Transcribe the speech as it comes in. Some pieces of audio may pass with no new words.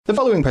The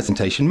following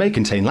presentation may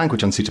contain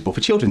language unsuitable for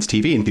children's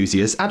TV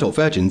enthusiasts, adult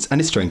virgins, and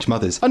estranged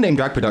mothers. Unnamed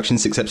Drag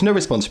Productions accepts no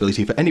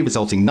responsibility for any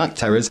resulting night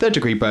terrors,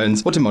 third-degree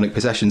burns, or demonic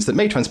possessions that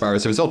may transpire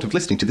as a result of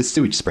listening to this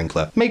sewage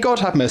sprinkler. May God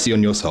have mercy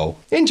on your soul.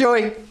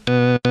 Enjoy!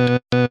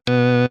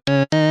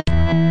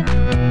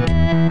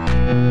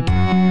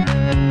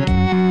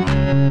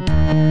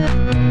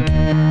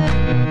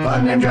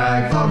 Unnamed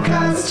Drag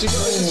Podcast.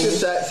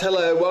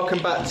 Hello,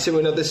 welcome back to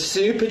another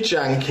super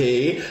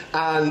janky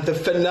and the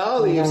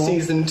finale of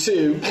season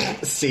 2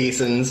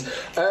 seasons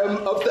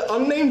of the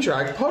Unnamed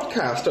Drag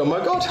Podcast. Oh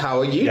my God, how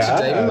are you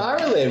today,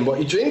 Marilyn? What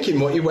are you drinking?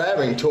 What are you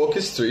wearing? Talk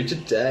us through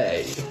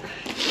today.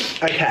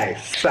 Okay,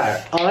 so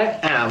I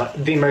am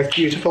the most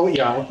beautiful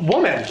young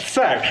woman.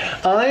 So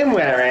I'm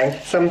wearing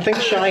something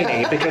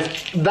shiny because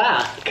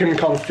that can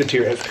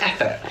constitute as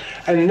effort.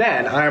 And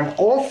then I'm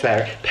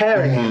also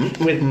pairing it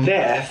with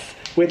this,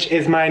 which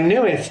is my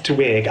newest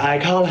wig. I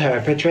call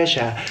her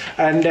Patricia.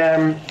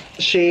 And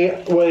she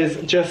was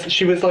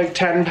like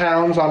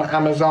 £10 on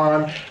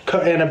Amazon,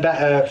 cut in a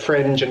better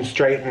fringe and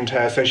straightened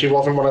her so she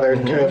wasn't one of those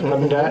curved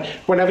under.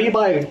 Whenever you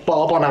buy a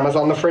bob on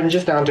Amazon, the fringe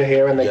is down to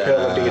here and they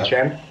curve under your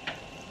chin.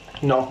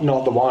 Not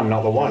the one.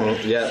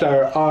 Yeah.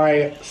 So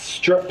I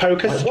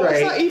poke her straight. What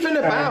is that even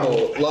about?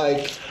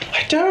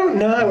 I don't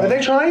know. Are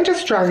they trying to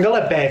strangle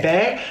a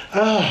baby?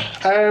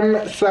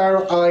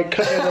 So I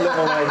cut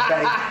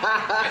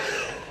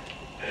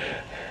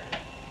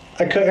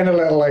in a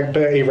little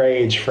Bertie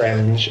Rage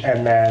fringe,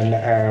 and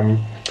then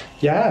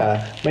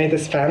made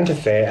this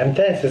fantasy. And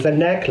this is a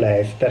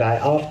necklace that I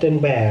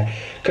often wear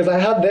because I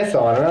had this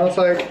on, and I was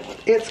like,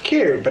 it's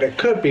cute, but it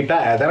could be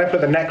better. Then I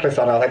put the necklace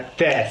on, and I was like,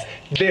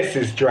 this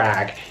is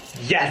drag.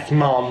 Yes,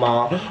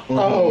 mama.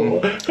 Oh,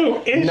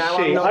 who is now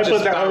she? I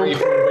put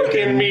that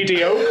in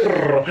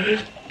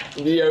mediocre.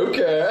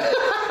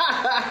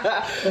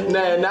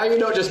 No, now you're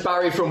not just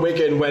Barry from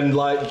Wigan when,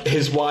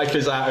 his wife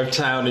is out of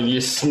town and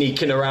you're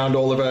sneaking around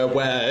all of her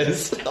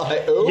wares.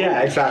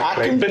 Yeah,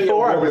 exactly.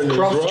 Before I was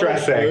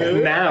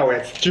cross-dressing, now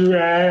it's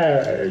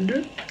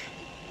drag.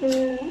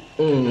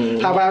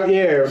 How about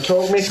you?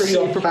 Talk me through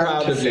your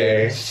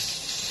fantasy.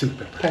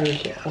 Super proud.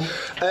 Thank you.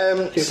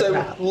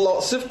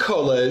 Lots of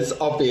colours,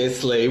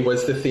 obviously,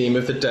 was the theme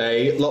of the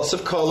day. Lots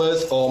of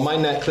colours, all my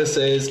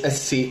necklaces, a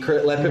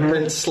secret leopard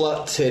print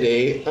slut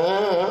titty,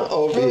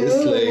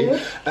 obviously.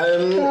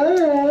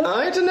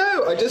 I don't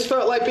know, I just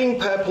felt like being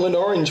purple and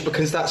orange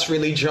because that's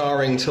really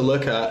jarring to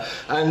look at.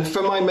 And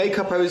for my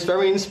makeup, I was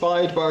very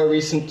inspired by a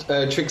recent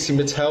Trixie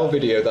Mattel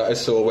video that I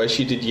saw where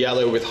she did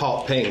yellow with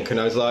hot pink, and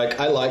I was like,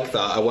 I like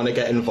that, I want to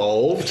get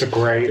involved. It's a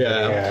great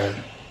video.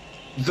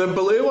 The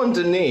blue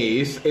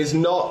underneath is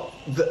not...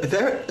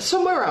 There,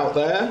 somewhere out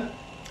there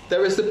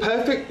is the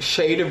perfect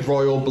shade of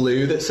royal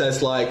blue that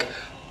says,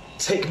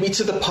 take me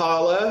to the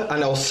parlour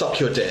and I'll suck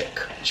your dick.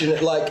 Do you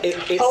know,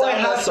 it's out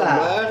there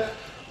somewhere.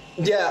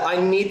 That. Yeah,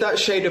 I need that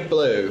shade of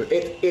blue.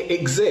 It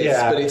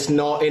exists, but it's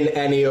not in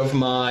any of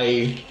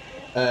my...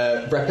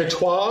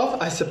 repertoire,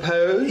 I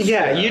suppose.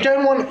 Yeah, you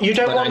don't want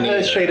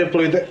the shade of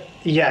blue that...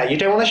 Yeah, you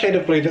don't want a shade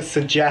of blue that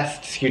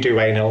suggests you do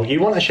anal. You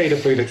want a shade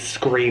of blue that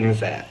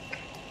screams it.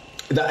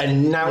 That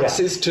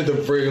announces to the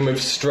room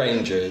of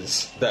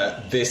strangers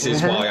that this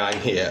is why I'm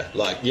here.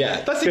 That's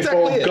exactly it.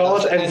 Before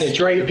God and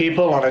straight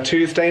people on a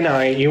Tuesday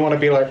night, you want to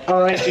be like,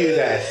 I do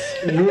this.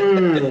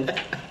 Yeah,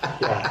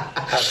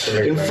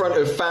 absolutely. In front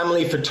of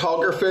family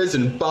photographers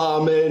and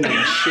barmen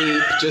and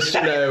sheep, just,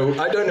 I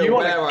don't know you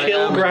where I am. You want to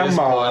kill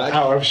grandma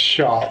out of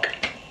shock.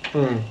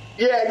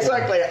 Yeah,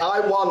 exactly. I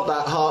want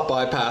that heart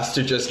bypass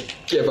to just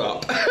give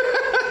up.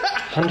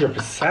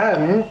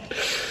 100%.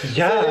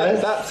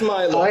 Yes. So, that's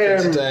my look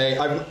today.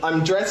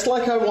 I'm dressed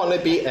like I want to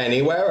be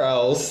anywhere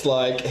else.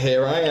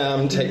 Here I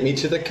am. Take me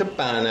to the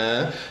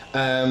cabana.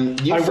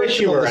 I wish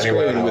you were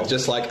anywhere else. With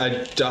just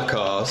a duck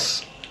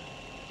ass.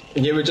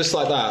 And you were just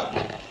like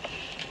that.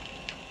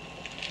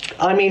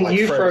 I mean,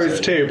 you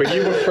froze too, but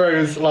you were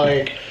froze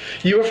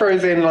you were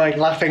frozen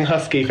laughing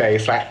husky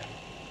face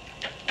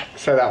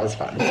So that was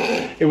fun.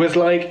 It was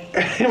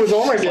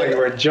almost like you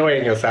were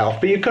enjoying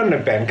yourself, but you couldn't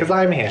have been, because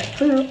I'm here.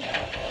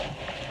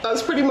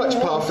 That's pretty much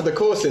par for the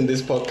course in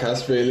this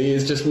podcast, really,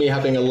 is just me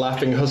having a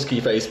laughing husky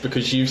face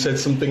because you said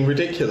something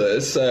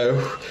ridiculous. So,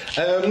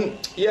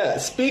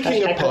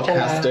 speaking of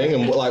podcasting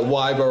and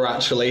why we're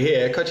actually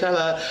here,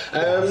 Coachella,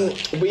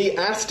 we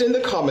asked in the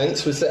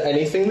comments, was there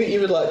anything that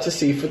you would like to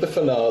see for the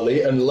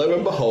finale? And lo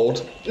and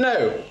behold,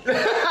 no.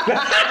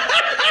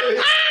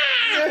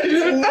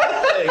 There's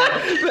nothing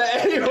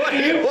that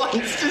anyone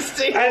wants to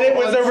see. And it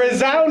was a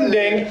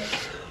resounding...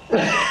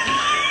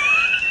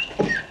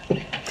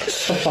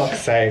 For fuck's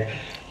sake.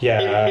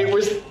 Yeah.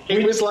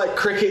 It was like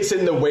crickets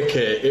in the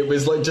wicket. It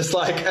was just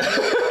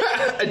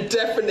a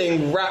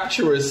deafening,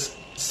 rapturous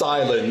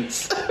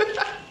silence.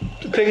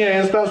 The thing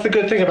is, that's the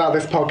good thing about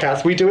this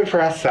podcast. We do it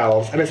for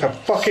ourselves, and it's a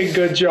fucking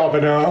good job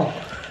and all.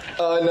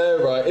 I know,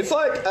 right? It's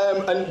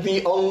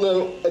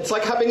it's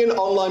like having an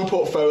online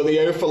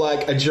portfolio for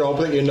a job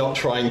that you're not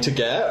trying to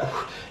get.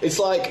 It's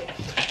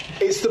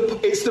It's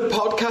the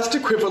podcast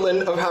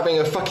equivalent of having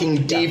a fucking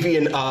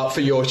deviant art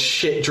for your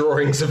shit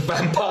drawings of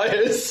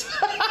vampires.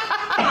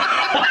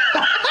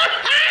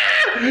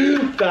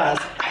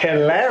 That's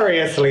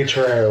hilariously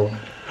true.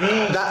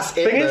 That's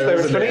it. Thing is, though, it's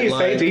isn't funny it? you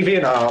say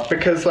DeviantArt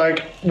because,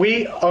 like,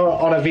 we are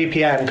on a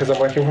VPN because I'm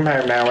working from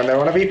home now, and they're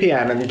on a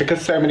VPN, and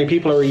because so many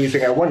people are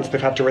using it at once,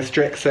 they've had to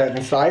restrict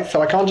certain sites. So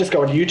I can't just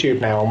go on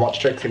YouTube now and watch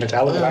Trixie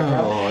Mattel in the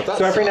background. that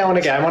So every now and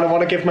sucks. again, when I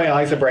want to give my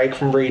eyes a break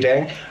from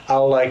reading,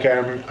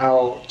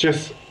 I'll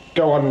just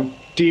go on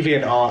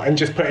DeviantArt and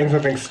just put in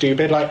something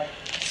stupid like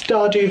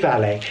Stardew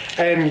Valley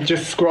and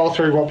just scroll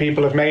through what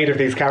people have made of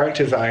these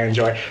characters that I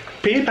enjoy.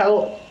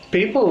 People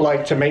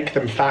like to make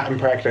them fat and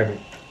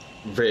pregnant.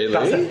 Really?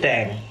 That's a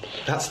thing.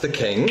 That's the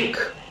kink.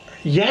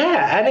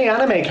 Yeah, any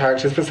anime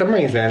characters, for some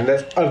reason,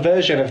 there's a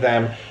version of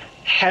them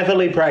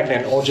heavily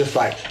pregnant or just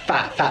like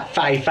fat.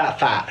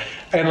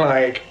 And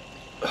like,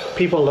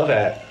 people love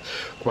it.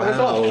 Wow. There's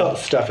a lot of thought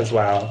stuff as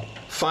well.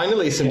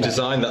 Finally, some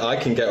design that I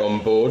can get on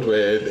board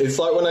with. It's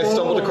like when I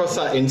stumbled across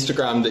that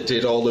Instagram that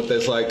did all of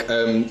those like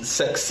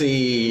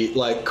sexy,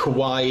 like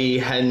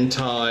kawaii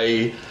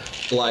hentai,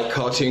 like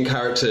cartoon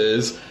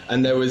characters,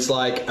 and there was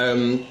like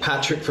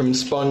Patrick from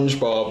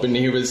SpongeBob, and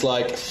he was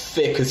like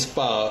thick as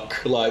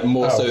fuck, like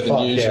more so than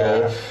usual.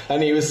 Yeah.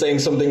 And he was saying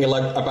something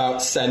like about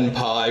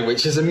senpai,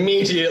 which is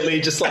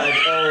immediately just like,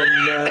 oh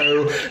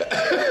no.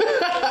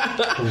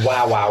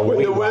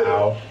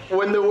 Wow.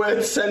 When the word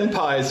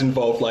senpai is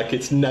involved, like,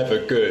 it's never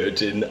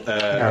good in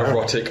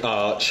erotic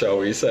art, shall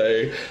we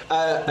say.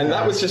 And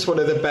that was just one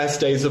of the best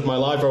days of my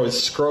life. I was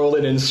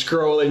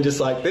scrolling, just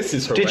like, this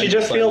is horrendous. Did you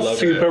just I feel love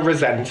super it.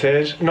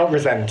 resented? Not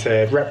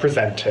resented,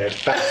 represented.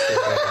 That's the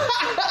thing.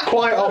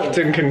 Quite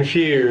often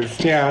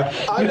confused, yeah.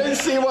 I don't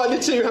see why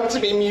the two have to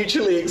be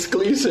mutually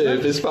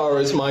exclusive as far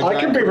as my I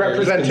can be career is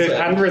represented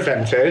concerned. and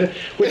resented,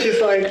 which is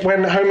like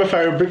when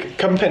homophobic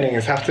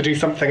companies have to do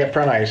something at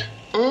Pride.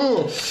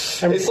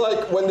 It's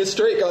like when the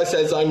straight guy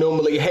says, I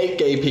normally hate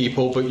gay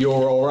people, but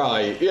you're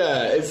alright.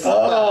 Yeah, it's...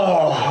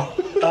 Oh,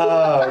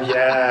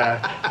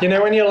 yeah. You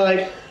know when you're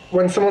like,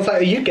 when someone's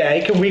like, are you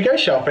gay? Can we go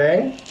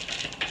shopping?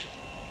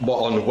 What,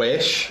 on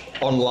Wish?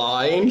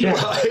 Online? Yeah,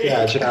 Like,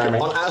 yeah, do you know what I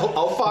mean?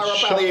 I'll fire up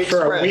Shop for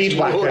a AliExpress weed and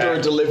whacker. order a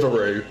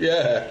Deliveroo.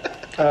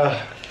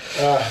 Yeah.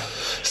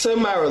 So,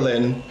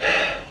 Marilyn,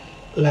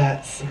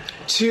 Let's.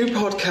 2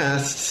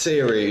 podcast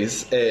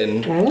series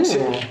in,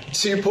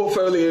 two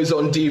portfolios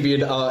on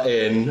DeviantArt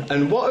in,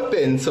 and what have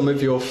been some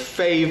of your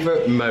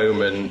favourite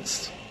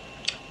moments?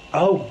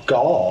 Oh,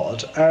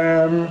 God.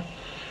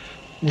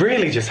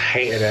 Really just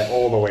hated it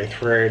all the way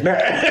through. No,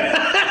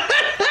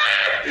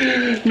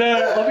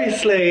 no,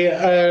 obviously,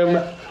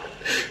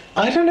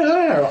 I don't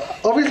know.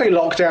 Obviously,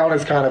 lockdown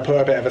has kind of put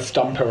a bit of a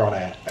stumper on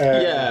it,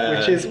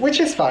 Yeah. which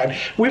is fine.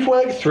 We've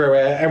worked through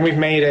it and we've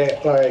made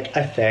it like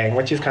a thing,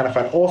 which is kind of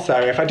fun. Also,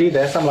 if I do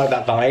this, I'm like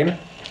that Vine.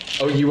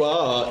 Oh, you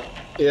are?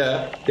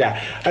 Yeah.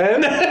 Yeah.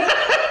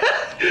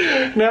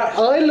 Now,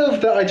 I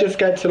love that I just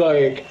get to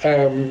like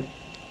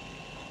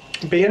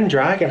be in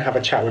drag and have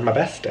a chat with my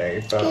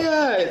bestie. But,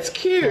 Yeah, it's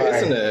cute, Right.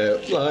 isn't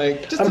it?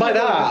 Like, just and by a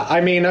little- that,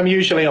 I mean I'm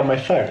usually on my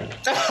phone.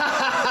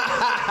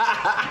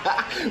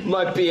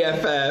 My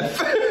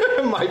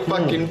BFF, my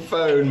fucking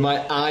phone, my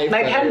iPhone,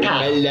 My pen pal.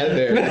 my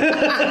leather.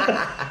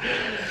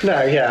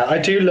 No, yeah, I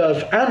do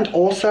love, and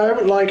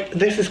also, like,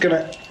 this is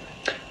gonna...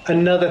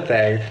 Another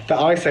thing that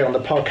I say on the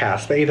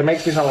podcast that either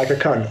makes me sound like a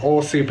cunt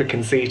or super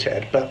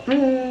conceited, but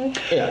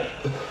Yeah.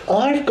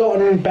 I've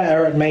gotten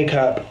better at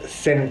makeup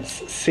since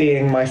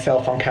seeing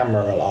myself on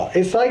camera a lot.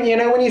 It's like, you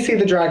know, when you see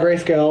the Drag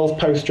Race girls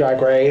post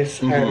Drag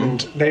Race,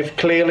 and they've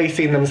clearly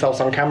seen themselves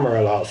on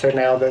camera a lot, so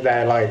now that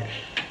they're, like,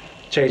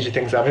 changing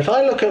things up. If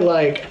I look at,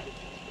 like,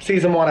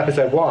 season 1,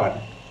 episode 1,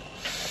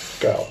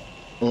 girl.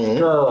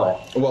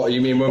 Girl. What,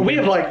 you mean when We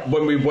have, like-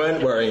 when we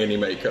weren't wearing any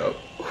makeup?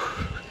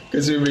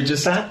 Because we were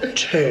just... That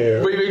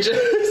too. We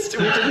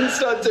didn't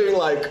start doing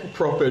like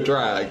proper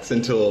drags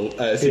until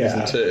season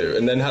Yeah. 2,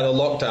 and then had a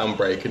lockdown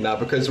break. And now,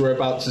 because we're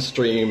about to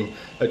stream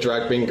a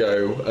drag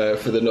bingo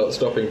for the Not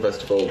Stopping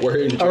Festival, we're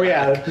in drag. Oh,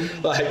 yeah.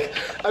 Like,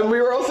 and we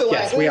were also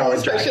Yes, like, we are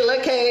in drag. special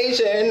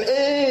occasion,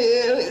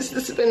 it's the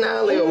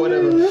finale or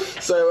whatever.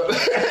 So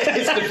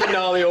it's the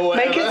finale or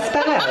whatever. Make it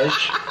special.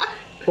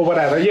 Or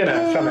whatever, you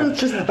know, something.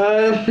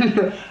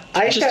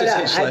 I Just showed a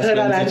up. Hitch I put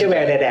on lesson.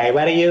 underwear today.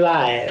 What do you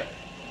like?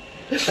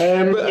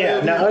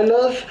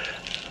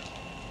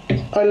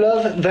 I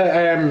love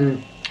that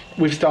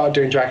we've started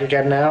doing drag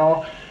again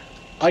now.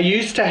 I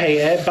used to hate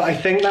it, but I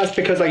think that's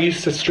because I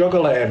used to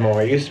struggle at it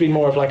more. It used to be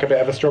more of like a bit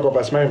of a struggle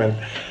bus moment.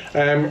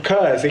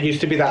 Because it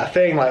used to be that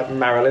thing, like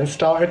Marilyn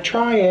started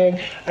trying,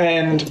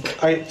 and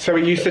so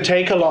it used to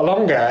take a lot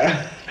longer.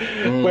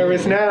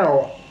 Whereas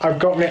now, I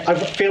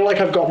feel like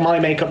I've got my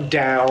makeup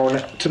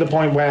down to the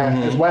point where,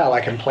 as well,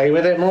 I can play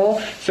with it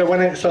more. So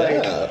when it's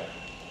like... Yeah.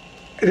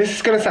 This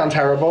is going to sound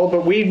terrible,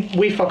 but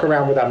we fuck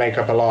around with our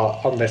makeup a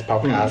lot on this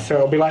podcast, so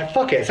it'll be like,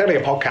 fuck it, it's only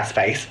a podcast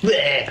face.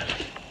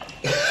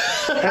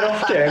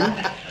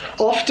 And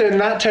often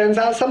that turns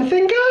out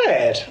something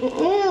good.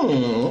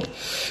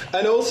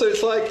 And also,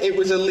 it's like, it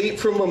was a leap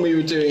from when we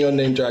were doing our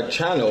Name Drag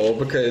channel,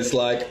 because,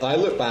 like, I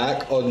look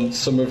back on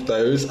some of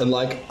those, and,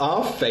 like,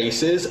 our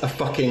faces are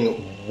fucking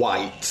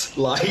white.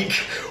 Like,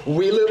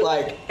 we look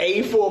like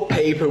A4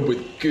 paper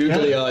with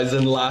googly eyes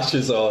and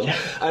lashes on.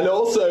 And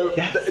also,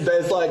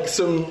 there's, like,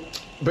 some...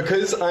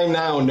 Because I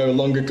now no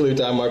longer glue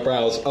down my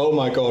brows, oh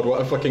my god, what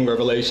a fucking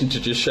revelation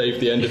to just shave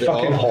the end of it off.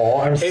 Fucking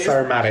whore, I'm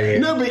so mad at you.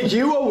 No, but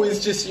you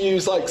always just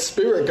use, like,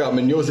 spirit gum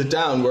and yours are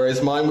down,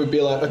 whereas mine would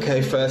be like,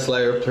 okay, first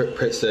layer of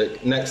Pritt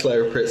stick, next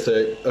layer of Pritt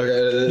stick.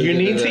 Okay, you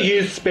need to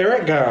use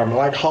spirit gum,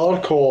 like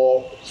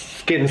hardcore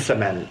skin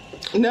cement.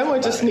 No, I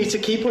just need to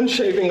keep on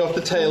shaving off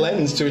the tail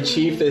ends to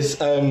achieve this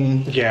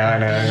yeah, I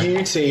know.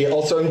 beauty.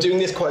 Also, I'm doing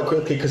this quite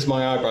quickly because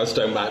my eyebrows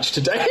don't match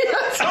today.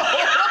 That's all.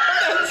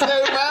 That's so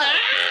bad.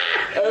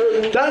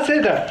 That's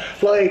it though.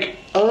 Like,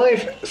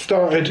 I've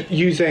started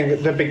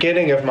using the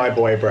beginning of my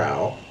boy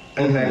brow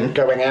and then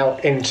going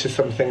out into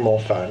something more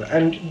fun.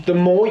 And the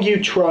more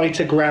you try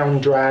to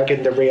ground drag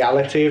in the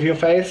reality of your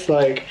face,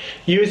 like,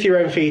 use your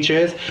own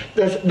features,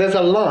 there's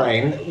a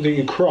line that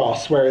you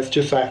cross where it's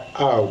just like,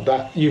 oh,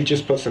 that you've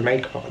just put some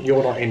makeup on,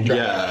 you're not in drag.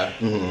 Yeah.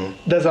 Mm-hmm.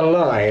 There's a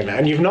line,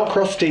 and you've not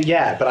crossed it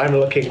yet, but I'm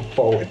looking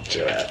forward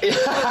to it.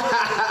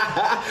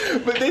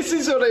 But this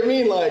is what I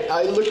mean, like,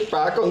 I look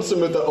back on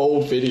some of the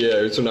old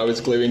videos when I was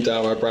gluing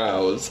down my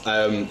brows,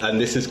 and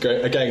this is,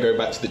 going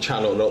back to the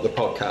channel, not the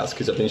podcast,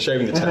 because I've been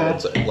shaving the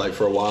tails, like,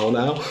 for a while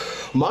now.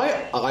 My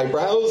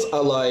eyebrows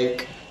are,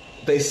 like,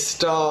 they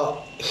start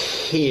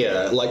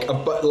here, like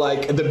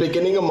the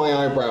beginning of my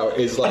eyebrow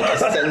is like a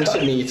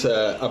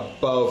centimetre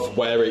above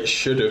where it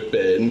should have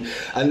been,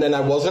 and then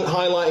I wasn't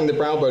highlighting the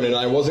brow bone and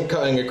I wasn't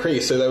cutting a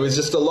crease, so there was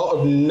just a lot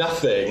of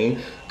nothing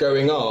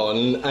going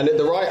on, and at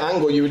the right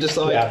angle you were just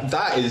like,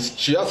 that is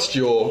just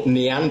your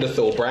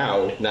Neanderthal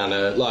brow,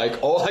 Nana.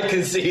 Like, all I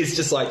can see is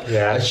just like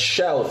a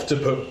shelf to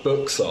put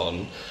books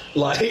on,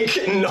 like,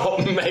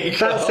 not makeup.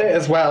 That's it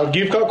as well.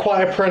 You've got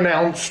quite a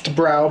pronounced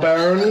brow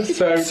bone,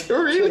 so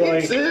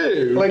really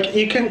do. Like,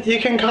 you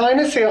can kind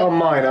of see it on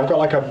mine. I've got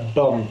like a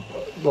bump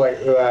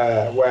like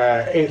there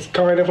where it's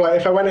kind of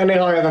like, if I went any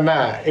higher than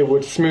that, it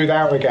would smooth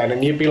out again,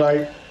 and you'd be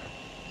like,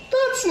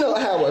 that's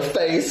not how a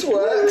face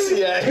works.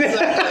 Yeah,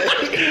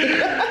 exactly.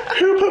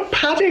 Who put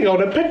padding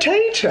on a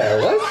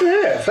potato? What's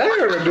this? I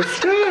don't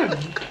understand.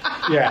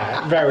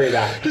 Yeah, very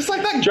that. Just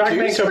like that drag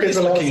makeup is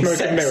a lot of looking smoke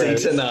and sexy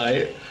mirrors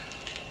tonight.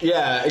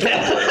 Yeah,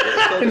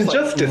 exactly. And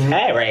just as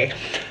hairy.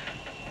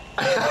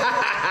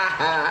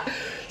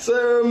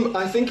 So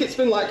I think it's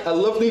been like a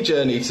lovely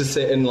journey to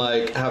sit and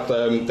like have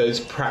those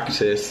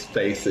practice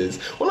faces.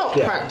 Well, not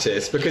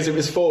practice because it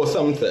was for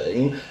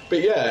something,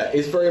 but yeah,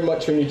 it's very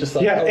much when you just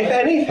like. Yeah, if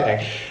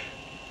anything.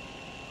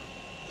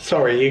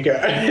 Sorry, you go.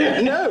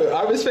 No,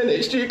 I was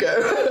finished. You go.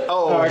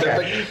 Oh,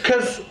 okay.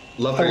 Because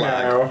love the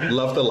lag.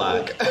 Love the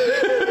lag.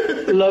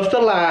 Love the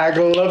lag,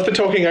 love the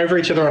talking over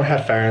each other on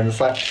headphones,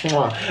 like,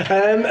 mwah.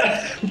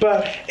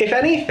 But if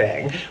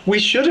anything, we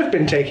should have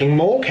been taking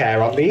more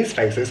care on these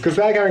faces because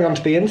they're going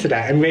onto the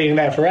internet and being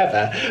there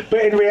forever.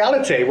 But in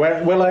reality,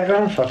 we're like,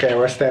 oh, fuck it,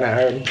 we're staying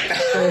at home.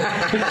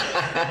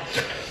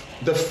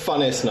 The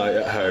funnest night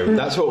at home.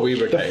 That's what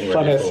we were getting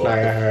ready for. Funnest night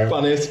at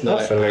home. Funnest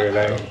night Absolutely.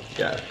 at home.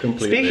 Yeah,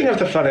 completely. Speaking of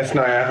the funnest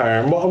night at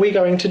home, what are we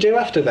going to do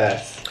after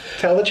this?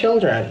 Tell the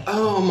children.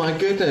 Oh my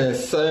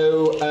goodness.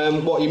 So,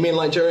 what, you mean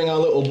like during our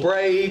little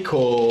break,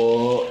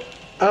 or...?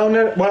 Oh,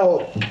 no,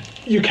 well,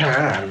 you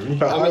can,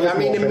 but... I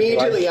mean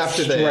immediately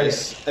after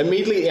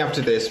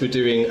this, we're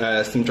doing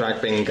some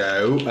drag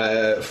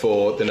bingo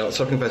for the Not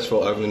Stocking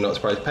Festival over the Not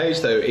Surprised page,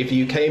 so if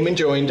you came and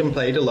joined and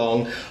played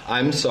along,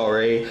 I'm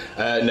sorry.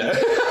 No.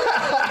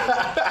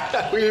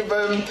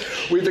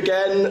 We've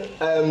again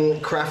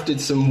crafted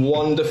some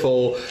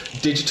wonderful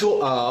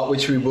digital art,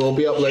 which we will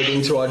be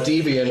uploading to our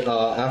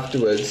DeviantArt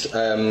afterwards.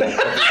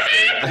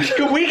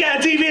 Can we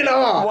get a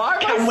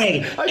DeviantArt? Can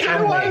we? I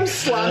don't know why I'm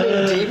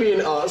slamming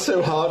DeviantArt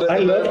so hard. I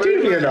love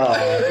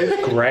DeviantArt.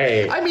 It's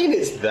great. I mean,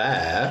 it's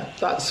there.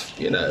 That's,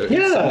 you know,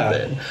 it's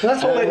something.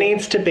 That's all it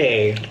needs to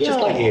be. Just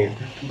like you.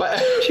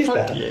 But she's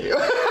fuck there. You.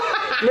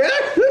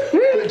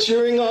 But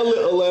during our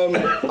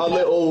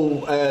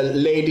little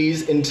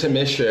ladies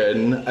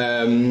intermission,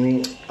 I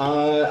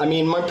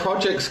mean, my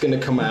project's going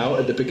to come out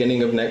at the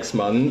beginning of next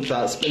month.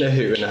 That's been a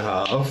hoot and a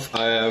half.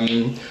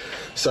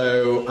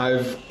 So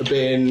I've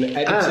been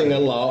editing a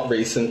lot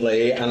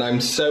recently, and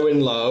I'm so in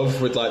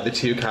love with like the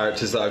two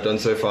characters that I've done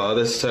so far.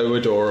 They're so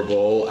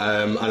adorable.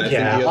 And I think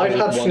the other I've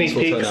had ones sneak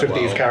will turn peeks out of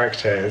these well.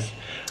 characters.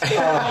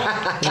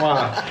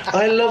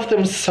 I love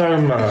them so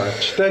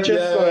much. They're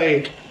just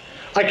like,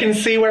 I can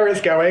see where it's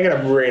going, and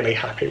I'm really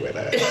happy with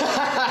it.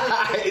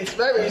 It's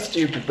very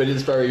stupid, but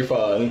it's very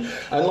fun.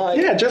 And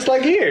like, just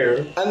like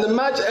you. And the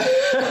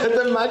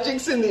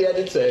magic's in the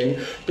editing,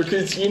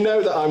 because you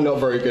know that I'm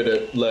not very good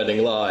at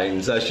learning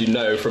lines, as you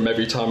know from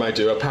every time I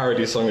do a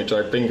parody song at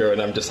Drag Bingo,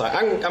 and I'm just like,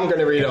 I'm going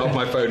to read it off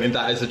my phone, and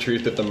that is the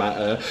truth of the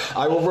matter.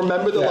 I will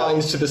remember the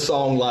lines to the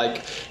song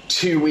like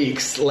 2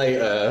 weeks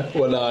later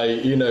when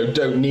I,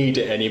 don't need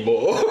it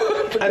anymore.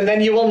 And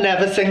then you will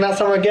never sing that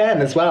song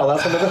again as well.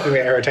 That's another thing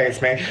that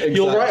irritates me. Exactly.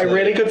 You'll write a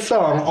really good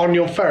song on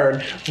your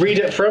phone, read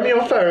it from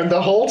your phone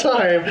the whole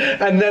time,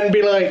 and then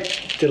be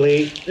like,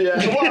 delete. Yeah,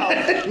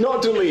 well,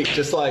 not delete,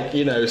 just like,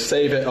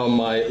 save it on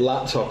my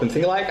laptop and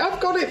think like, I've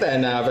got it there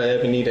now if I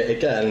ever need it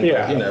again.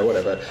 Yeah. But,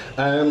 whatever.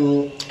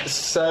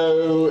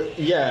 So,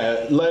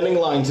 yeah, learning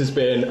lines has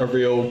been a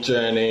real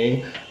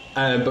journey.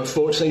 But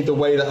fortunately, the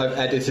way that I've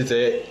edited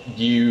it,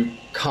 you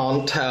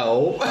can't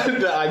tell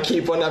that I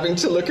keep on having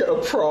to look at a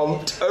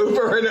prompt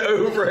over and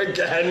over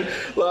again.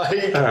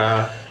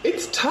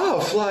 It's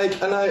tough.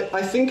 And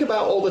I think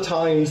about all the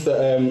times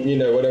that,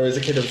 when I was a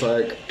kid, I was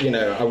like,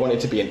 I wanted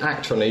to be an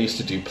actor and I used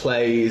to do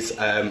plays,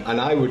 and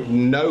I would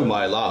know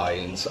my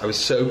lines. I was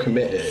so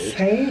committed.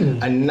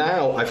 Same. And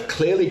now I've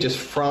clearly just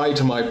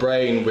fried my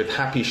brain with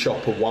Happy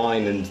Shopper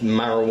wine and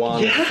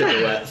marijuana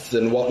cigarettes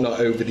and whatnot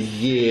over the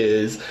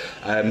years.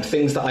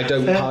 Things that I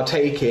don't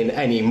partake in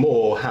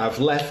anymore have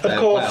left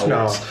their welts. Of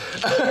course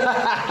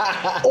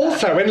not.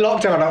 Also, in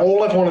lockdown,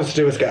 all I've wanted to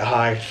do is get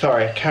high.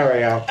 Sorry,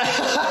 carry on.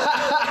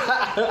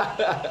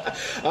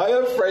 I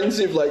have friends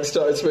who've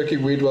started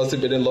smoking weed whilst they've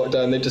been in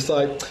lockdown. They're just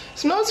like,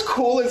 it's not as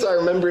cool as I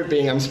remember it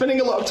being. I'm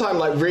spending a lot of time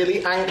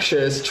really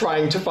anxious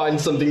trying to find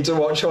something to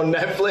watch on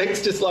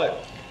Netflix, just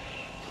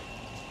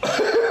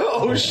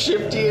all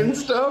shifty and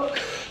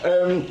stuff.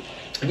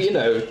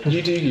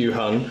 You do you,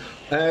 hun.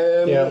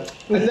 And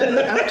then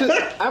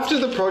after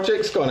the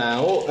project's gone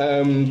out,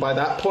 by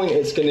that point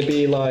it's going to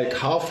be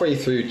halfway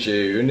through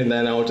June, and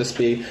then I'll just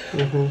be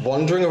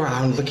wandering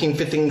around looking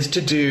for things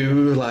to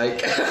do.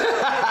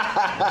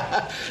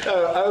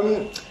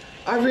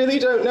 I really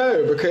don't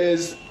know,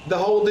 because the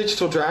whole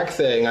digital drag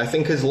thing, I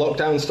think as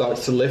lockdown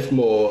starts to lift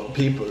more,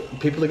 people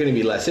are going to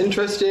be less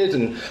interested,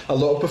 and a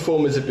lot of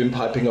performers have been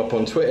piping up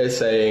on Twitter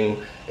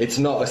saying it's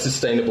not a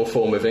sustainable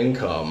form of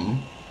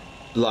income.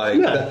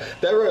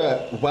 There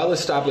are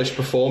well-established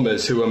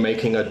performers who are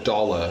making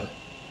 $1,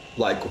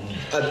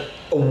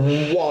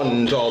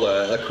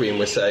 $1, a queen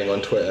was saying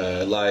on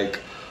Twitter,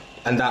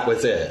 and that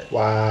was it.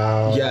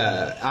 Wow.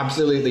 Yeah,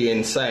 absolutely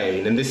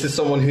insane. And this is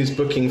someone whose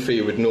booking fee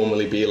would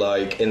normally be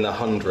in the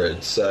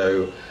hundreds,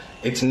 so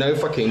it's no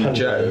fucking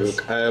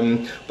joke.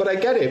 But I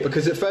get it,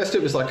 because at first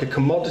it was like a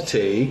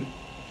commodity.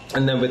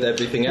 And then with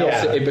everything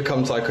else, it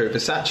becomes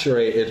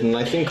oversaturated. And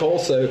I think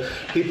also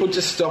people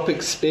just stop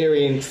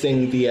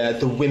experiencing the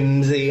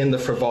whimsy and the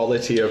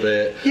frivolity of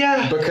it.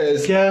 Yeah.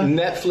 Because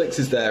Netflix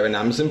is there, and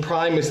Amazon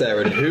Prime is there,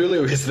 and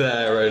Hulu is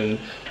there, and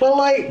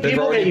they've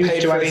already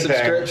paid for a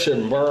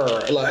subscription.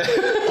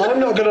 I'm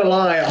not gonna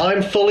lie,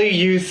 I'm fully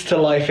used to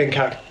life in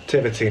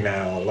captivity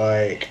now.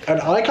 And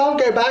I can't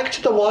go back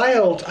to the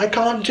wild. I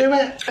can't do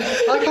it.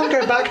 I can't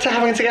go back to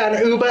having to get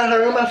an Uber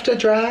home after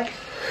drag.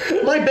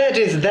 My bed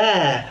is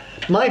there.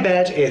 My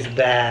bed is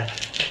there.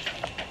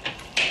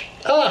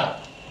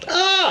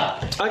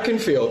 I can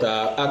feel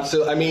that,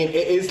 absolutely. I mean,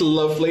 it is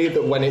lovely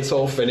that when it's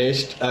all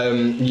finished,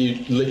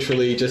 you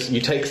literally you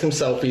take some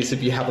selfies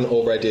if you haven't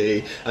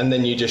already, and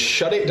then you just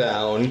shut it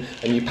down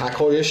and you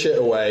pack all your shit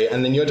away,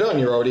 and then you're done,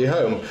 you're already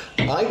home.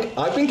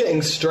 I've been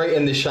getting straight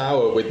in the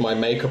shower with my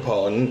makeup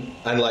on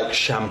and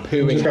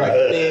shampooing my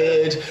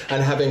beard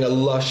and having a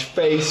lush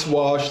face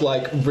wash,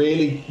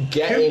 really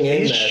getting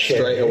in there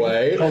straight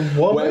away.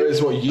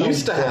 Whereas what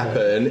used to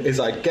happen is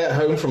I'd get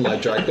home from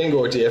Drag Bingo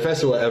or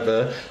DFS or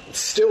whatever,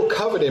 still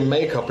covered in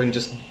makeup, and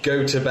just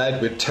go to bed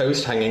with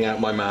toast hanging out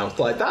my mouth.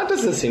 That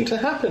doesn't seem to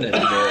happen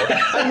anymore.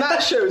 And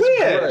that shows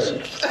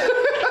growth.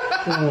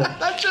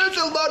 That shows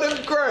a lot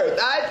of growth,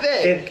 I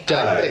think. It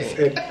does.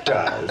 It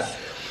does.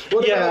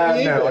 What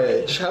about you,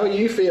 bitch? How are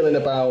you feeling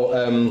about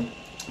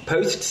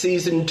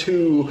post-season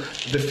 2,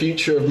 the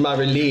future of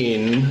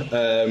Marilyn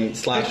I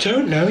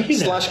don't know,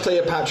 slash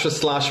Cleopatra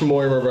slash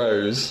Moira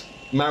Rose?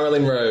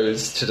 Marilyn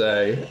Rose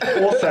today.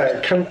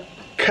 Also,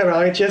 can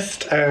I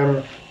just...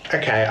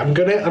 Okay, I'm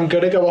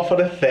gonna go off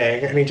on a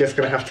thing, and you're just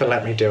gonna have to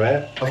let me do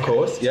it. Of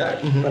course, yeah.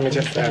 Let me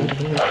just.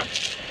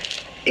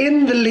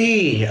 In the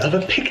lee of a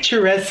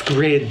picturesque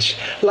ridge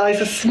lies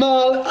a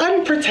small,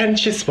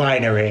 unpretentious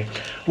winery,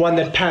 one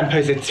that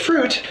pampers its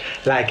fruit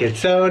like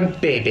its own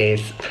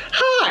babies.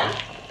 Hi!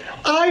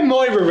 I'm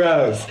Moira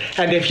Rose,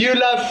 and if you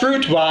love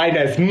fruit wine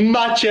as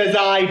much as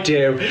I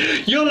do,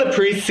 you'll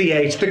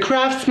appreciate the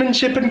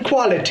craftsmanship and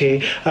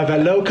quality of a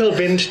local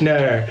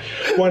vintner,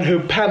 one who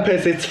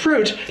pampers its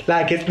fruit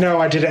like it's... No,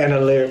 I did it in a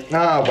loop.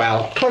 Ah,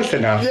 well, close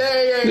enough.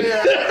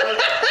 Yeah.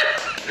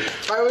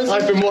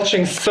 I've been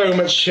watching so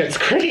much Schitt's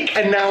Creek,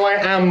 and now I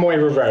am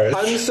Moira Rose.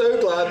 I'm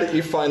so glad that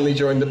you finally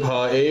joined the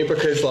party,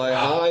 because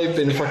I've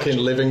been fucking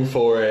living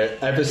for it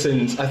ever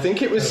since. I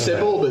think it was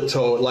Sybil that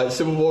told,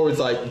 Sybil Moore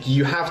was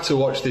you have to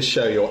watch this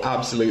show, you'll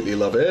absolutely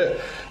love it.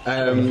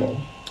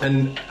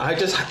 And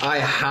I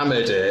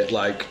hammered it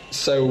like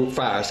so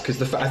fast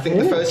because I think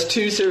the first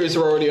 2 series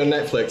were already on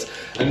Netflix,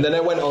 and then I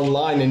went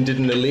online and did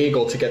an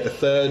illegal to get the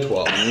 3rd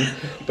one.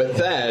 But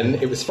then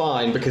it was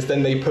fine because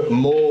then they put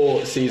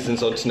more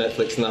seasons onto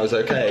Netflix, and that was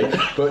okay.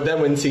 But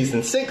then when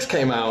season 6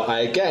 came out, I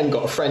again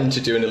got a friend to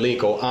do an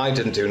illegal. I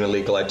didn't do an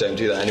illegal. I don't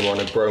do that anymore.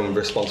 I'm a grown,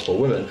 responsible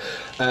woman.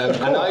 And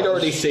I'd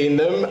already seen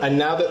them, and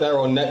now that they're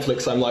on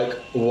Netflix, I'm like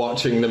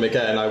watching them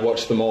again. I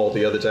watched them all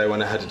the other day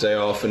when I had a day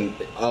off, and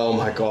oh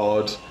my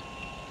god.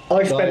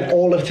 I spent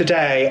all of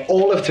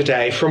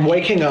today, from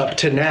waking up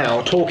to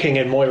now, talking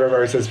in Moira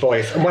Rose's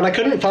voice. And when I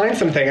couldn't find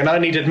something and I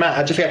needed Matt,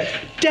 I'd just go,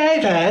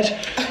 David,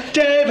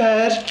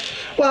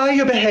 why are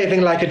you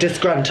behaving like a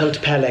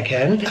disgruntled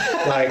pelican?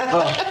 Like,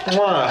 oh,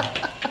 mwah.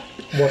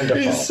 Wonderful.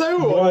 It's so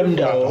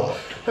wonderful.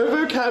 Her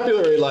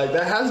vocabulary, like,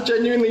 there has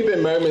genuinely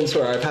been moments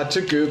where I've had to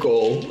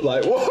Google,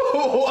 like,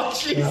 whoa, what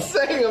she's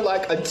saying. I'm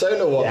like, I don't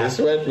know what this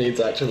word means,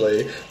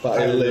 actually,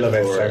 but I live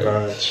for it.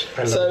 Much.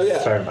 I love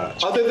it so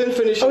much. Other than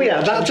finishing... Oh,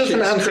 yeah, that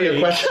doesn't answer your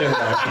question,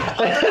 though.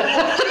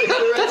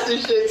 The rest of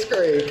Schitt's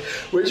Creek,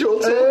 which we'll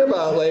talk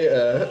about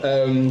later.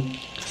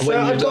 So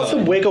I've got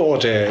some wig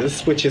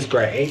orders, which is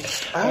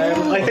great.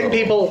 I think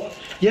people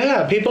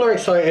are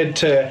excited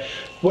to...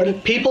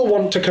 When people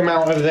want to come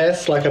out of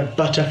this like a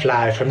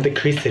butterfly from the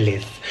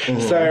chrysalis.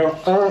 So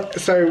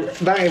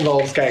that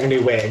involves getting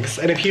new wigs.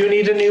 And if you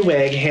need a new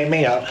wig, hit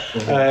me up,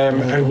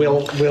 and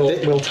we'll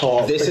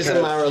talk. This is a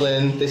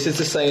Marilyn. This is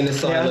a Sane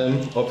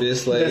Asylum,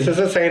 obviously. This is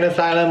a Sane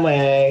Asylum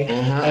wig.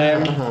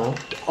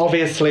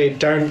 Obviously,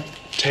 don't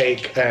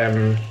take...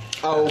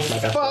 oh,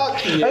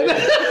 fuck you.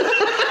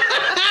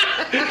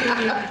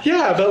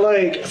 Yeah, but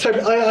like, so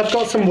I've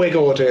got some wig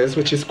orders,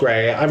 which is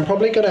great. I'm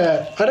probably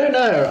gonna, I don't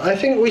know, I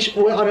think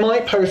I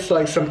might post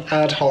like some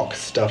ad hoc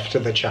stuff to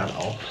the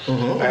channel.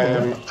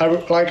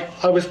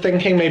 I was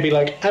thinking maybe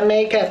like a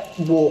makeup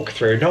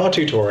walkthrough, not a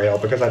tutorial,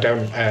 because I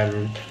don't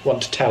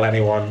want to tell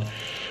anyone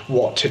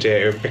what to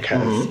do,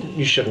 because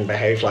you shouldn't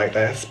behave like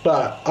this.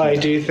 But I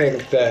do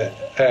think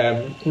that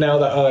now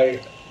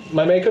that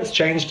my makeup's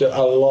changed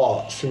a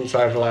lot since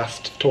I've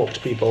last talked to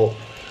people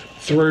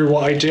through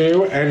what I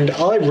do, and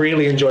I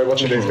really enjoy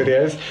watching these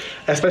videos,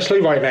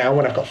 especially right now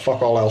when I've got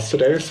fuck all else to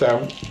do,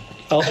 so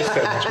I'll just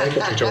sit and watch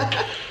makeup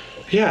tutorial.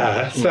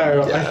 Yeah,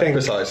 so I think...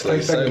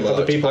 Precisely, so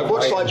much. I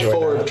watched like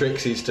 4 of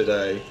Trixie's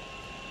today.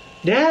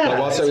 Yeah, like,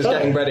 whilst I was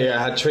getting ready, I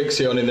had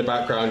Trixie on in the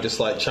background, just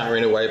like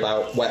chattering away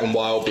about Wet n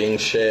Wild being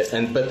shit,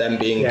 but then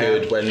being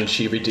good when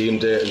she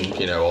redeemed it, and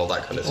you know, all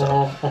that kind of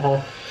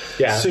stuff.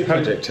 Yeah, super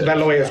addictive. Their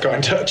lawyers got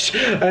in touch.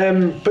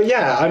 But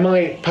yeah, I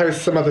might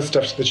post some other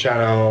stuff to the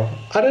channel.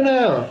 I don't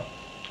know.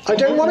 I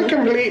don't want to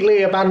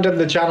completely abandon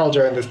the channel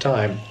during this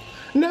time.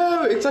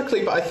 No,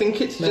 exactly, but I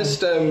think it's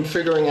just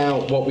figuring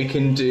out what we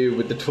can do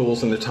with the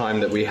tools and the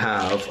time that we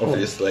have,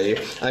 obviously.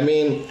 I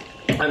mean,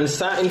 I'm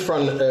sat in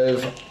front of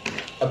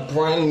a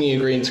brand new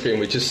green screen,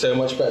 which is so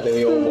much better than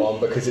the old one,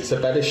 because it's a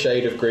better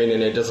shade of green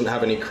and it doesn't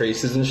have any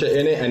creases and shit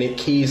in it, and it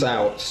keys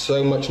out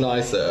so much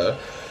nicer,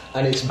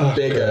 and it's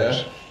bigger.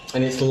 Good.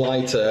 And it's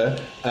lighter.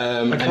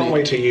 I can't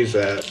wait to use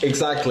it.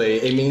 Exactly.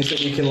 It means that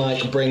we can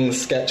like bring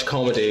sketch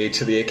comedy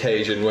to the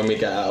occasion when we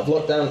get out of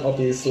lockdown,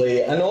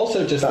 obviously, and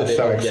also just that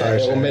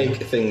it will make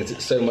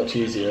things so much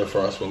easier for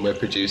us when we're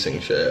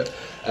producing shit.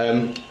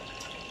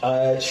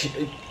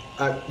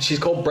 She's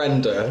called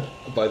Brenda,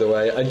 by the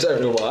way. I don't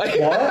know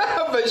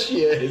why, but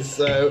she is.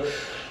 So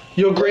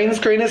your green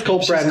screen is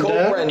called Brenda. She's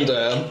called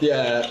Brenda.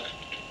 Yeah.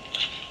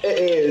 It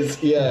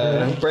is,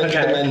 yeah.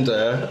 Brenda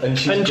Mender, and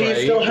she's And do you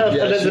still have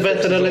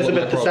Elizabeth and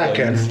Elizabeth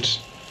II?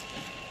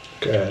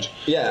 Good.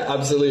 Yeah,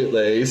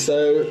 absolutely.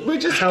 So we're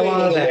just... How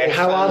are they?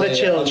 How are the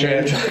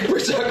children?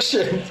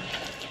 Production.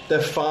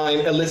 They're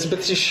fine.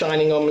 Elizabeth is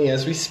shining on me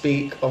as we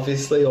speak,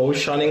 obviously, always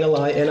shining a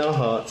light in our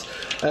hearts.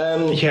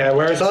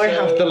 Whereas I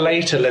have the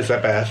late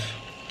Elizabeth.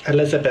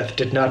 Elizabeth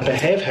did not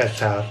behave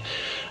herself.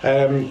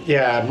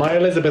 My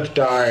Elizabeth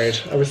died.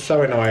 I was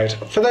so annoyed.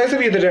 For those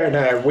of you that don't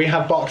know, we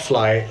have box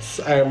lights.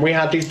 We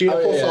had these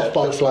beautiful soft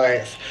box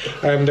lights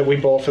that we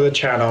bought for the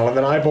channel, and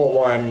then I bought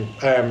one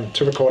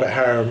to record at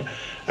home.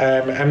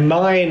 And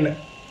mine,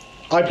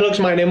 I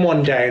plugged mine in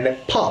one day and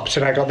it popped,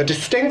 and I got the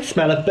distinct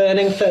smell of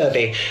burning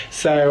Furby.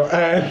 So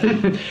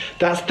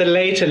that's the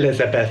late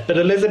Elizabeth. But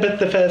Elizabeth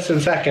the first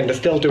and second are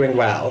still doing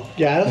well.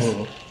 Yes?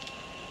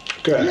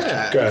 Good.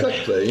 Yeah, good.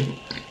 Exactly.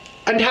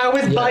 And how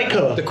is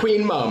Michael? The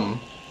Queen Mum.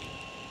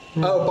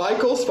 Oh,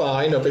 Michael's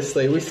fine,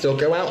 obviously. We still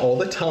go out all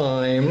the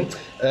time.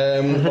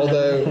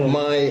 Although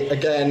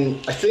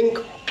I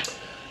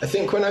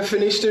think when I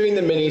finished doing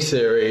the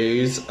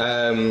mini-series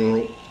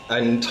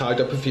and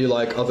tied up a few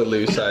like other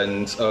loose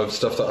ends of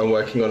stuff that I'm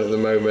working on at the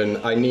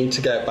moment, I need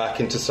to get back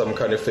into some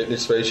kind of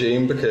fitness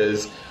regime,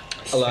 because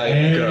girl,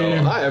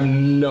 I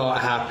am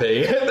not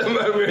happy at the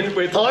moment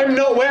with... I'm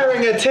not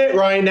wearing a tit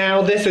right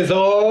now. This is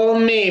all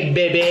me,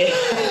 baby.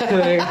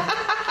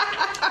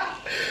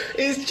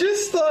 It's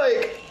just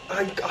like...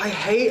 I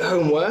hate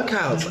home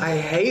workouts. I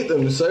hate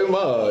them so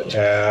much.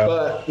 Yeah.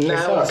 But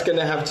now it's going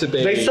to have to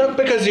be... They suck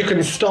because you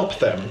can stop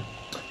them.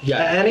 Yeah,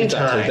 at any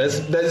exactly.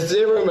 time. There's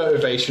zero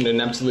motivation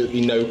and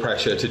absolutely no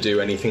pressure to do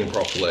anything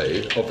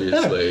properly,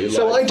 obviously.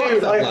 So Like, I fuck do,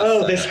 that like, last oh,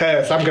 set. this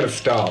hurts, I'm going to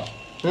stop.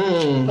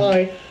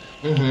 Bye.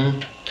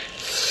 And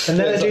then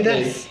Yeah, I do exactly.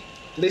 this.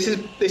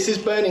 This is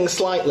burning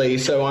slightly,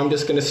 so I'm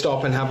just going to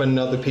stop and have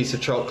another piece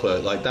of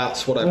chocolate. Like,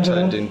 that's what I've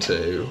turned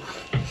into.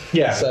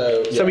 Yeah.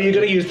 So, So are yeah. you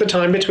going to use the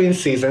time between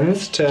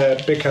seasons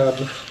to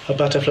become a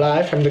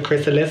butterfly from the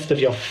chrysalis of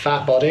your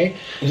fat body?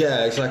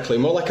 Yeah, exactly.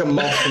 More like a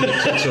moth from the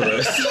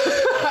clitoris.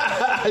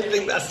 I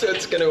think that's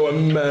what's going to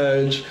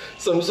emerge.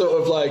 Some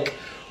sort of like,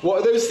 what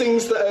are those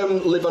things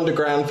that live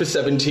underground for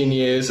 17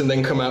 years and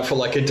then come out for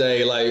like a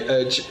day,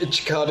 like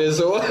cicadas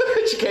or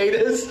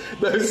cicadas?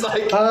 Those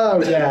like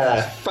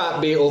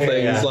fat beetle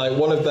things, Yeah. like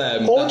one of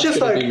them. Or That's just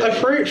gonna like be me. a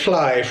fruit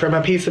fly from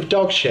a piece of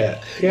dog shit.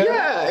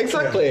 Yeah,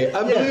 exactly.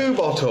 A blue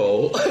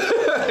bottle,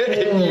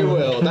 if you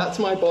will. That's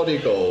my body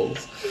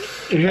goals.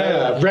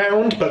 Yeah,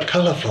 round but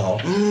colourful.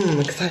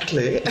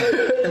 Exactly.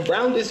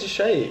 Round is the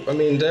shape. I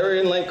mean,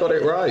 Darien Lake got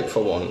it right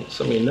for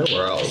once. I mean,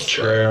 nowhere else.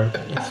 True.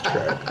 It's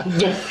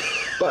true.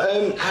 But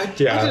I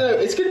don't know.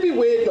 It's going to be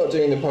weird not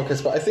doing the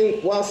podcast. But I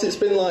think whilst it's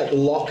been like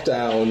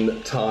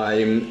lockdown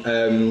time,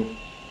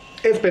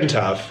 It's been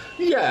tough.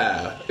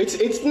 yeah,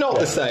 it's not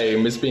the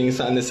same as being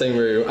sat in the same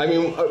room. I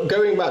mean,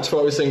 going back to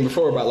what I was saying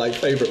before about like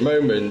favourite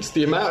moments,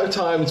 the amount of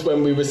times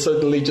when we were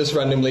suddenly just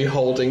randomly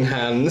holding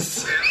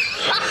hands.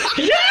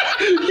 Yeah.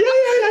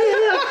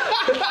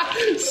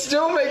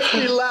 Still makes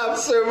me laugh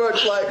so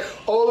much. Like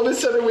all of a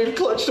sudden we've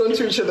clutched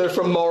onto each other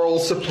for moral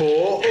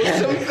support or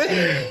something.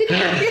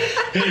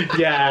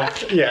 Yeah.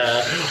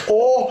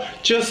 Or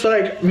just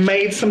like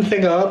made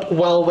something up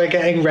while we're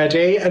getting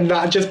ready, and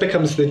that just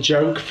becomes the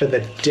joke for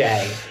the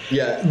day.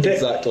 Yeah,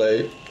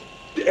 exactly.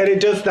 And it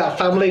does that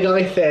Family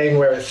Guy thing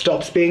where it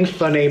stops being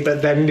funny,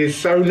 but then is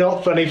so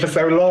not funny for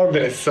so long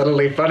that it's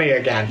suddenly funny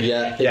again.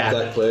 Yeah,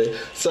 exactly.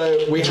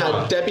 So we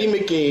had Debbie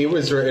McGee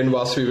was written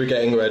whilst we were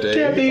getting ready.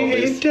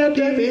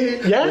 Debbie.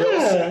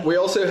 Yeah. We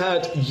also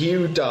had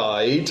You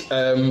Died.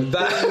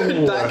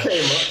 That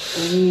came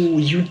up. Ooh,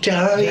 you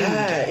died.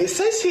 Yeah, it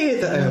says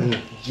here that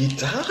you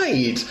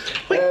died.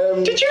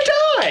 Wait, did you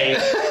die?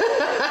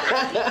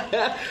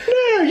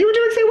 No, you were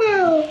doing so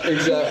well.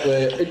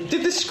 Exactly.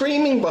 Did the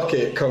screaming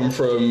bucket come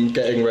from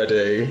getting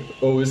ready,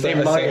 or was that It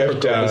a might have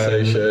separate done.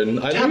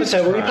 conversation?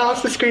 Tabitha, will you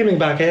pass the screaming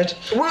bucket?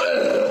 No,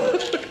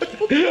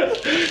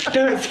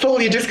 it's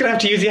full. You're just going to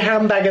have to use your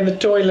handbag in the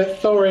toilet.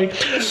 Sorry.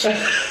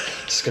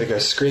 Just gonna go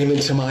scream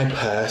into my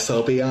purse.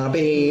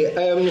 RB.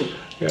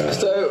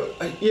 So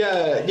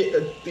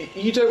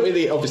you don't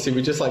really. Obviously,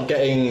 we're just like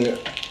getting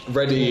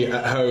ready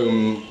at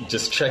home,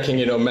 just checking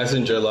in on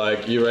Messenger.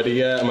 Like, you ready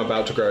yet? I'm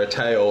about to grow a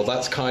tail.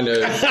 That's kind of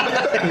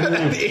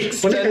the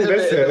extent of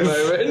it at the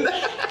moment.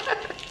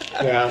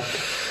 Yeah.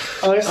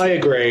 I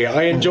agree.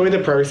 I enjoy the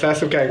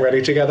process of getting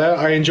ready together.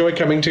 I enjoy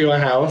coming to your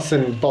house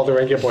and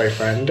bothering your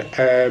boyfriend.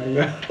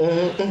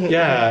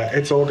 Yeah,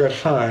 it's all good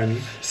fun.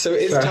 So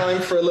it's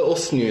time for a little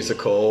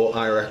snoozicle,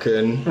 I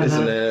reckon,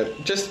 isn't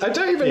it? Just, I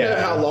don't even know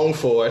how long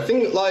for. I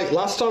think, like,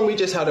 last time we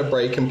just had a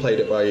break and played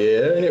it by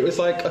ear, and it was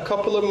like a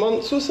couple of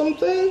months or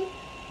something.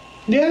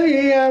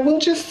 Yeah. We'll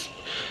just...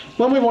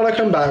 When we want to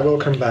come back, we'll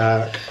come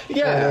back.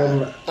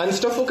 Yeah. And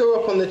stuff will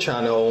go up on the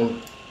channel.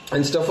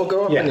 And stuff will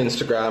go up on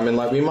Instagram, and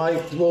like we'll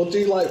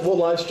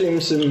live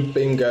stream some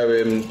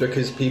bingo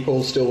because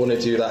people still want to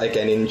do that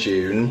again in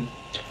June.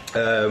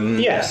 So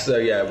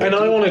yeah, and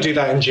I want to do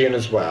that in June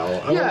as well.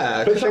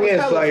 Yeah, but the thing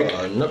is, like,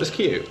 fun. That was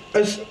cute.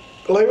 As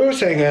like we were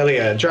saying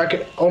earlier,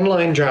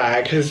 online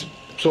drag has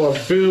sort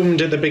of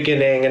boomed at the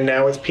beginning, and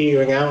now it's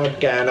petering out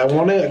again. I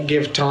want to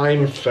give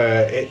time for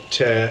it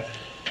to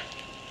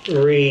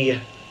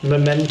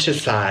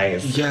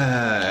momenticize.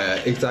 Yeah,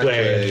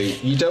 exactly.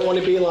 You don't want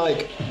to be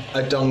like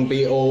a dung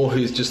beetle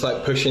who's just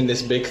like pushing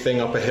this big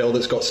thing up a hill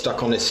that's got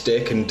stuck on a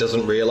stick and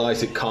doesn't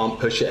realise it can't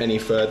push it any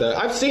further.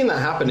 I've seen that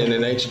happen in a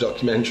nature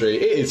documentary.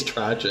 It is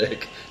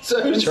tragic.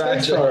 I'm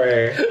tragic. So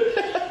sorry.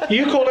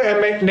 You call it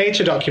a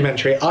nature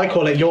documentary. I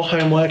call it your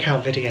home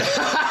workout video.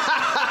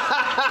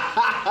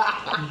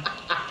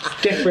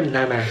 It's different,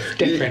 Nana. It's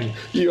different.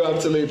 You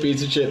absolute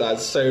piece of shit.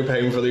 That's so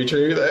painfully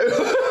true,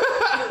 though.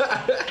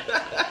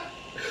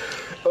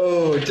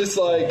 Oh, just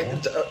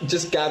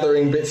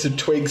gathering bits of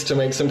twigs to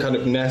make some kind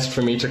of nest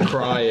for me to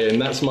cry in.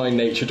 That's my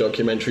nature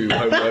documentary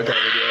homework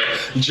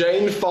video.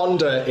 Jane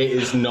Fonda, it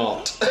is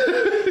not.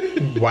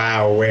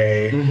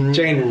 Wowee.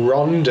 Jane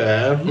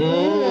Ronda.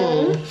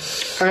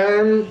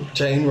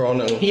 Jane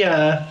Ronda.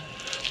 Yeah.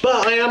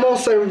 But I am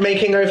also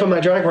making over my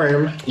drag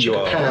room. You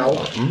are?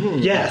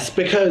 Yes,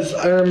 because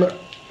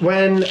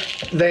when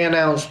they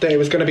announced that it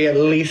was going to be at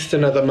least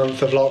another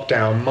month of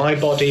lockdown, my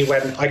body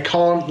went, I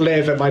can't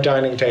live at my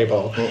dining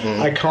table.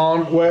 I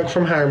can't work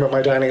from home at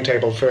my dining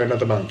table for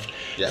another month.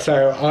 Yeah.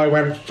 So I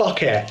went,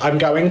 fuck it. I'm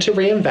going to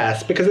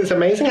reinvest, because it's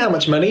amazing how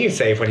much money you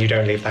save when you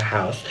don't leave the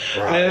house.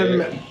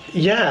 Right.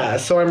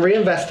 So I'm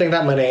reinvesting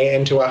that money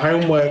into a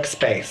home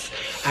workspace.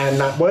 And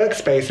that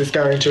workspace is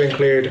going to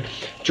include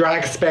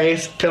drag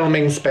space,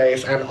 filming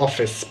space, and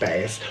office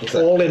space,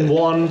 Exactly. all in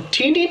one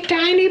teeny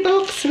tiny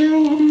box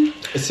room.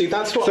 See,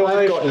 that's what So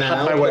I've got I've now,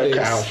 had my but work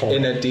cut out it's for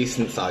in me. a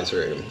decent size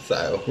room.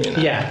 So, you know.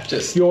 Yeah,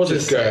 just yours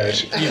just is good.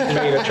 saying. You've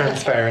made it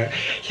transparent.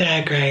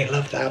 Yeah, great,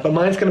 love that. But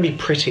mine's going to be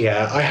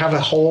prettier. I have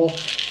a whole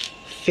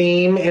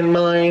theme in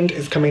mind.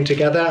 It's coming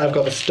together. I've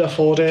got the stuff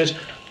ordered.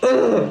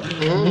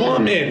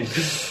 Woman!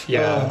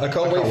 Yeah, I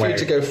can't wait for you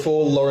to go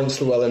full Lawrence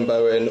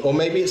Llewellyn-Bowen, or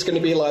maybe it's going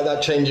to be like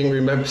that changing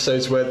room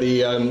episodes where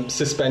the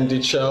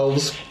suspended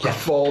shelves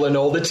fall and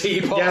all the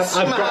teapots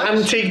Yeah, I've got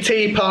smash. antique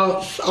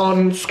teapots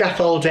on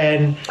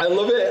scaffolding. I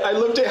love it. I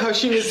loved it how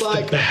she was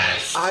like,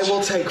 best. I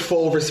will take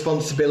full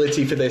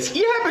responsibility for this.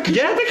 Yeah, because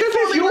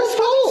it's your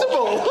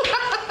fault.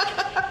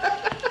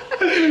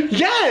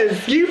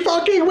 Yes, you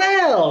fucking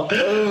will.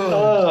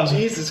 Oh,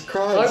 Jesus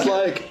Christ.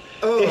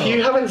 If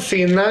you haven't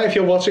seen that, if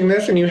you're watching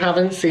this and you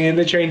haven't seen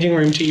the changing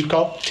room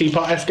teapot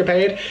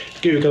escapade,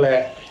 Google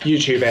it,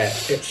 YouTube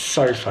it. It's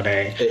so funny.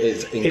 It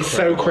is incredible. It's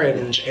so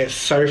cringe. It's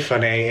so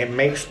funny. It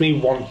makes me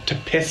want to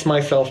piss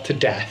myself to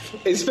death.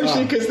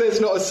 Especially because there's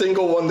not a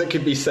single one that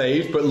could be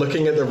saved, but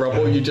looking at the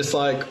rubble, you're just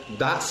like,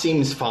 that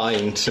seems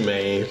fine to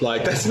me.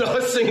 Like, there's not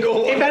a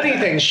single one. If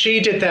anything, she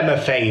did them a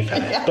favour,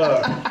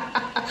 but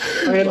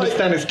I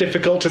understand it's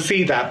difficult to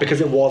see that because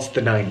it was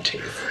the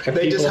 90s. And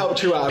They just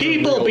helped you out of a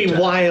People real be jam.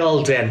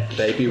 wildin'.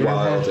 They be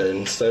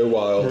wildin', so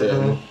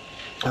wildin'.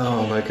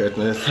 Oh my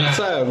goodness.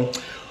 So,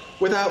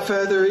 without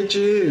further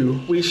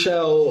ado, we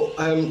shall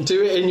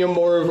do it in your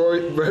Maura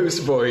Rose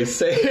voice.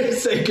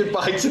 Say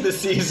goodbye to the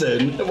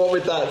season. What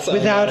would that sound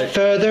Without like?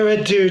 further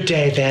ado,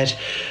 David,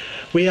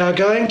 we are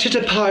going to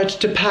depart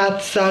to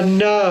paths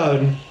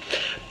unknown,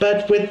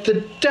 but with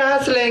the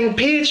dazzling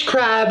peach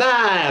crab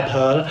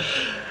apple.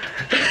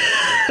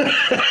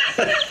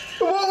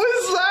 What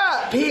was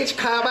that? Peach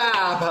crab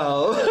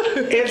apple.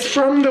 It's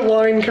from the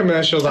wine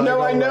commercial that No,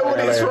 I got know what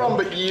it's earlier. from,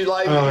 but you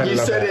I you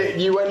love said it. it.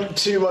 You went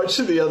too much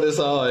to the other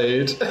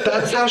side.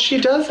 That's how she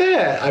does it.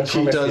 I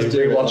promise does you, do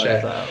it rewatch like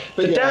it. that.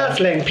 But The yeah.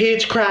 dazzling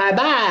peach crab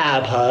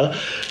apple.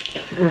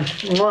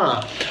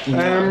 Mwah.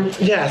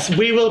 Yes,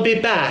 we will be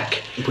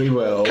back. We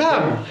will.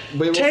 Come,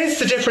 We will. taste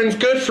the difference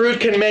good fruit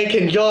can make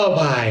in your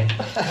wine.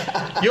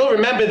 You'll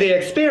remember the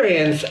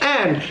experience,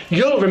 and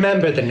you'll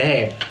remember the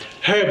name.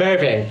 Herb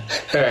Irving,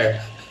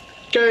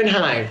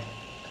 Gernheim,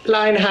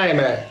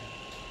 Leinheimer,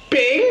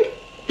 Bing.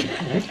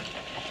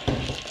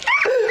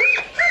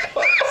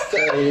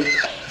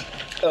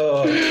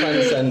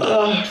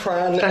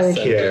 Transcendent.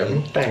 Thank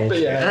you, thank But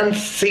you. yeah. And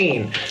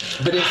scene.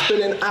 But it's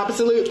been an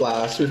absolute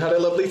blast. We've had a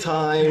lovely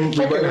time.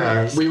 Fucking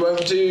has. We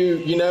won't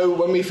do,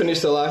 when we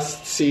finished the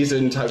last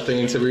season type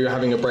thing, so we were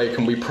having a break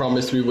and we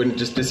promised we wouldn't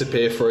just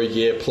disappear for a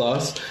year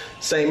plus.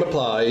 Same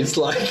applies.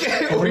 Like,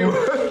 we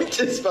won't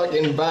just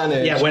fucking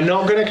vanish. Yeah, we're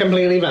not going to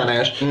completely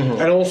vanish.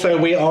 Mm-hmm. And also,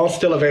 we are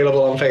still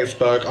available on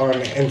Facebook, on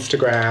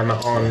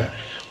Instagram, on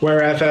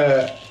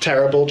wherever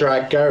Terrible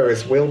Drag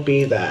goes. We'll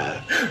be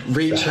there.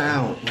 Reach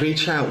out.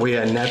 We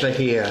are never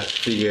here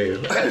for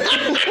you.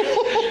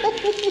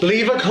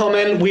 Leave a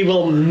comment. We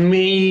will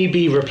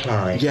maybe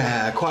reply.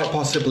 Yeah, quite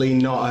possibly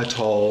not at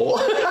all.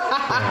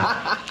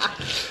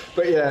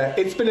 But yeah,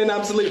 it's been an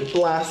absolute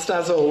blast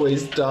as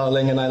always,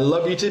 darling, and I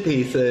love you to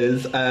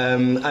pieces.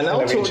 And I'll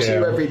love you talk to too.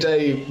 you every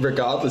day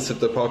regardless of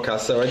the podcast,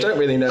 so I don't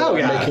really know Oh,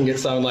 why I'm yeah. making it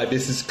sound like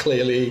this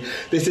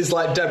is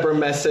like Deborah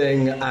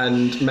Messing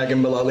and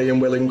Megan Mullally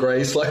and Will and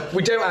Grace. Like,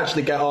 we don't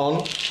actually get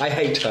on. I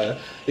hate her.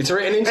 It's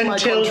written into my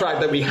Until-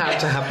 contract that we have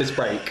to have this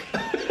break.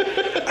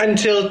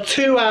 Until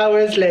 2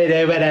 hours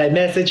later when I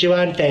message you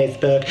on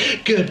Facebook.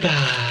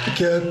 Goodbye.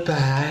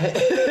 Goodbye.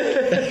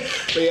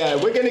 But yeah,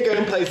 we're going to go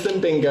and play some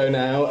bingo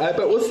now.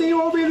 But we'll see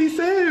you all really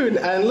soon.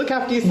 And look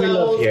after yourselves.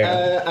 love you.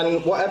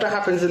 And whatever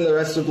happens in the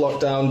rest of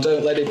lockdown,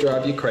 don't let it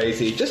drive you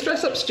crazy. Just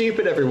dress up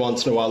stupid every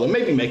once in a while and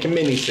maybe make a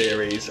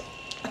mini-series.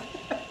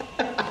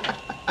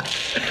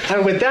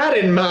 And with that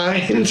in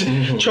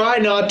mind, try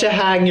not to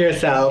hang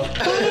yourself.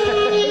 Bye,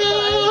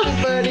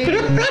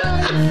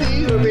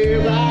 everybody. We'll be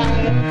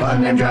right.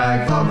 Fun Name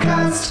Drag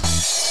Podcast.